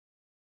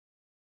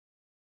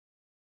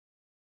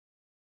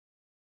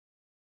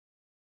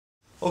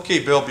Okay,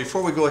 Bill,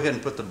 before we go ahead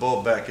and put the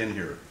bulb back in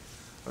here,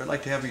 I'd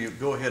like to have you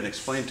go ahead and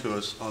explain to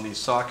us on these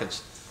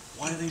sockets,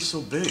 why are they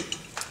so big?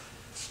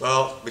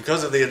 Well,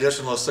 because of the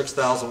additional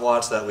 6,000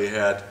 watts that we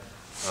had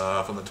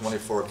from the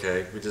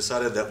 24K, we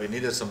decided that we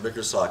needed some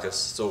bigger sockets.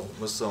 So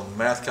with some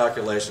math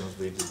calculations,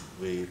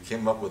 we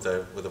came up with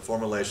a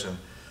formulation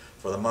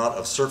for the amount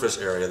of surface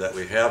area that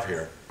we have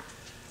here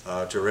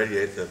to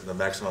radiate the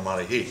maximum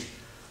amount of heat.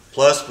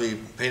 Plus, we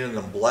painted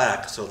them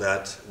black so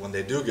that when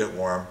they do get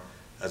warm,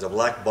 as a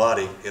black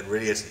body, it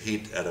radiates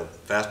heat at a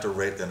faster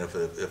rate than if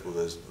it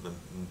was,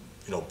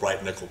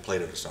 bright nickel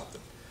plated or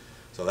something.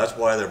 So that's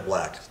why they're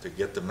black, to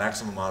get the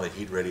maximum amount of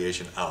heat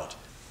radiation out.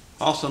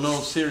 Also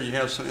notice here you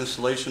have some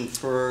insulation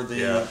for the...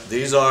 Yeah,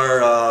 these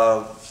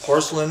are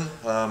porcelain,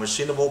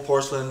 machinable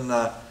porcelain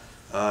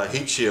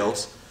heat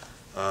shields,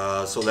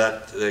 so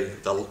that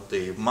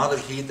the amount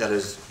of heat that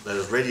is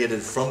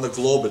radiated from the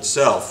globe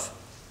itself,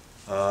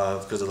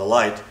 because of the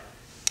light,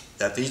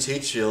 that these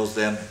heat shields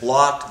then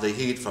block the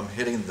heat from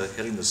hitting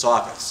the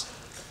sockets.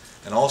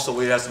 And also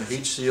we have some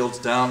heat shields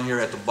down here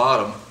at the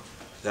bottom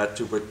that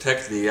to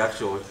protect the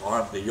actual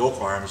the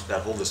yoke arms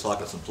that hold the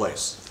sockets in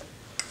place.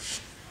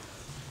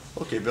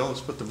 Okay, Bill,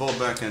 let's put the bulb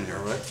back in here.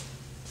 All right.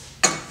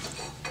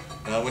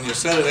 Now when you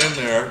set it in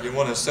there, you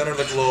want to center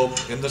the globe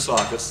in the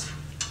sockets.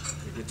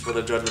 You can sort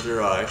of judge with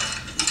your eye.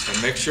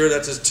 And make sure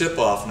that this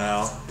tip-off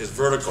now is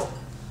vertical.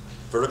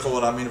 Vertical,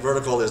 what I mean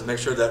vertical is make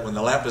sure that when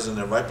the lamp is in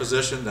the right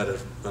position, that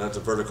it's a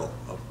vertical,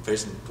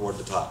 facing toward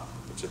the top,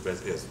 which it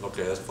is.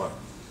 Okay, that's fine.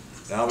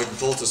 Now we can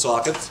pull the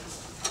socket.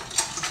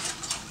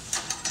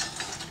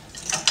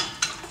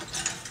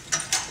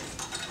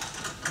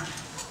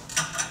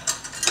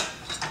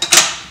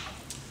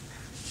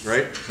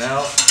 Great.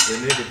 Now we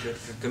need to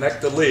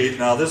connect the lead.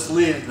 Now this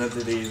lead,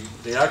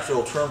 the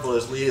actual term for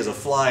this lead is a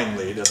flying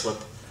lead. That's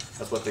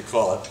what they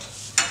call it.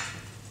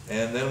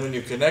 And then when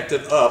you connect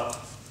it up,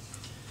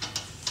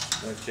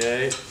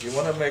 okay, you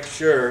want to make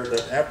sure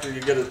that after you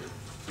get it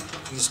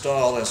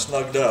installed and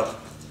snugged up,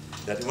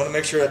 that you want to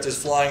make sure that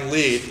this flying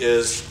lead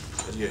is,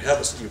 you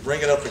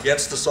bring it up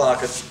against the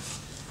socket,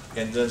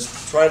 and then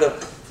try to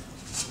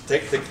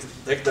take the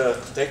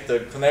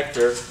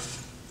connector,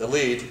 the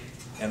lead,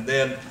 and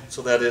then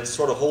so that it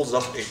sort of holds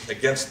up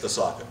against the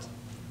socket.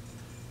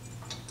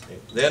 Okay.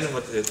 Then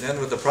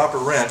with the proper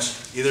wrench,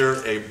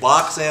 either a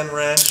box end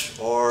wrench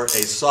or a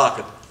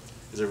socket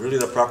is really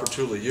the proper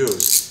tool to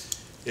use.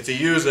 If you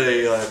use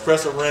a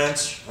crescent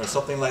wrench or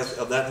something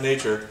of that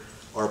nature,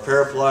 or a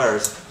pair of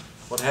pliers,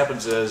 what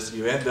happens is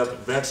you end up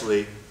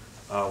eventually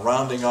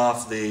rounding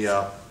off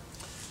the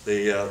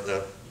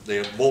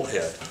bolt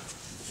head,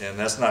 and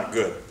that's not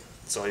good.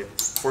 So you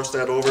force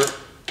that over,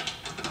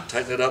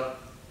 tighten it up.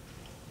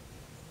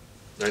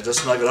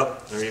 Just snug it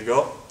up. There you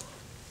go.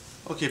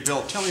 Okay,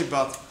 Bill, tell me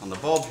about on the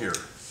bulb here.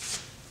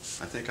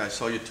 I think I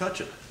saw you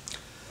touch it.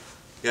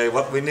 Yeah,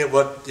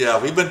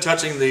 we've been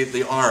touching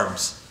the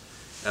arms.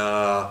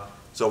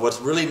 So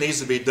what really needs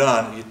to be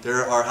done,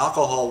 there are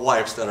alcohol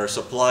wipes that are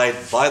supplied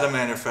by the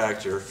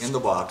manufacturer in the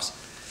box,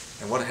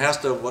 and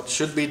what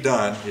should be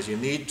done is you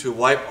need to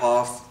wipe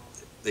off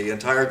the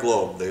entire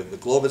globe, the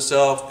globe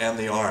itself and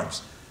the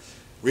arms.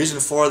 Reason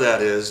for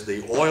that is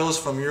the oils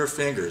from your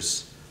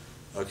fingers,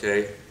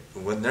 okay,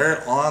 when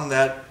they're on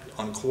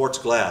quartz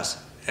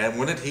glass, and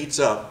when it heats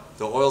up,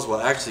 the oils will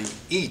actually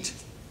eat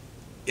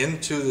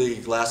into the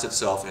glass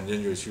itself, and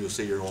then you'll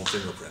see your own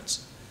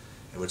fingerprints,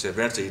 which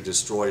eventually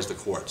destroys the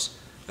quartz.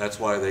 That's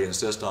why they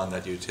insist on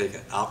that you take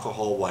an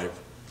alcohol wipe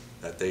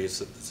that they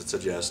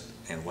suggest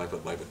and wipe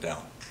it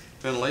down.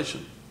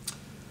 Ventilation.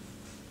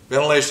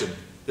 Ventilation.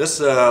 This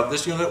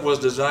unit was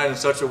designed in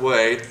such a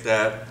way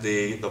that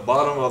the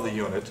bottom of the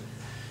unit,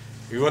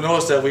 you will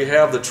notice that we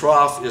have the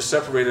trough is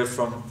separated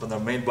from the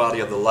main body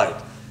of the light.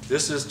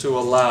 This is to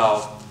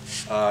allow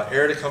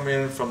air to come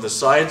in from the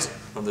sides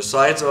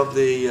of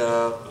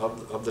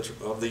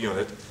the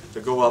unit to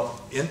go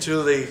up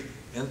into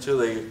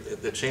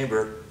the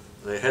chamber,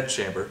 the head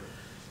chamber.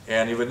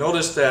 And you would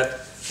notice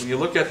that when you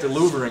look at the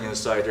louvering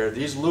inside there,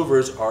 these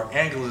louvers are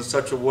angled in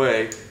such a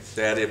way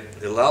that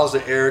it allows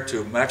the air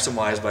to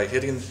maximize by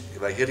hitting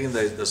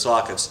the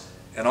sockets.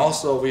 And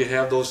also we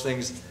have those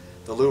things,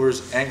 the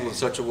louvers angled in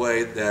such a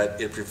way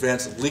that it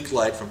prevents leak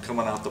light from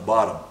coming out the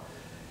bottom.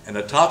 And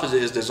the top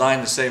is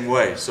designed the same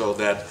way, so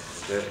that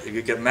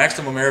you get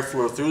maximum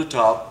airflow through the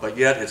top, but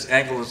yet it's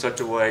angled in such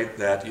a way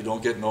that you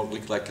don't get no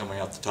leak light coming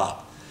out the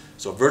top.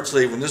 So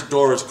virtually when this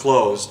door is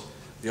closed,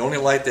 the only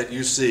light that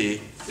you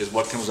see is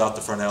what comes out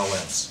the Fresnel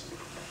lens.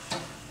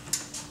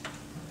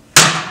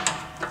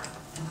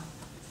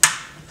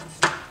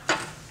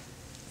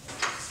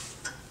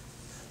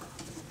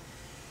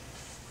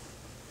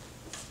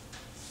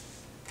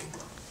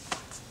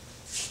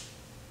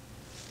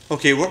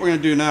 Okay, what we're going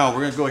to do now,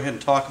 we're going to go ahead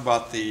and talk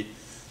about the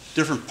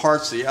different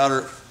parts, the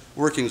outer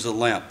workings of the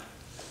lamp.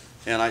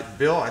 And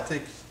Bill, I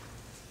think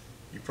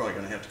you're probably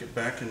going to have to get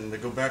back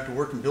and go back to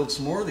work and build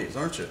some more of these,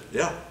 aren't you?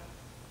 Yeah.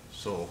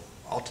 So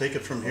I'll take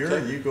it from here,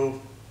 and you go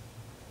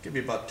give me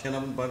about 10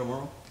 of them by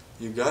tomorrow.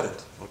 You got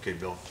it. Okay,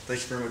 Bill.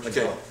 Thanks very much.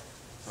 Okay.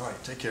 All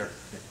right, take care.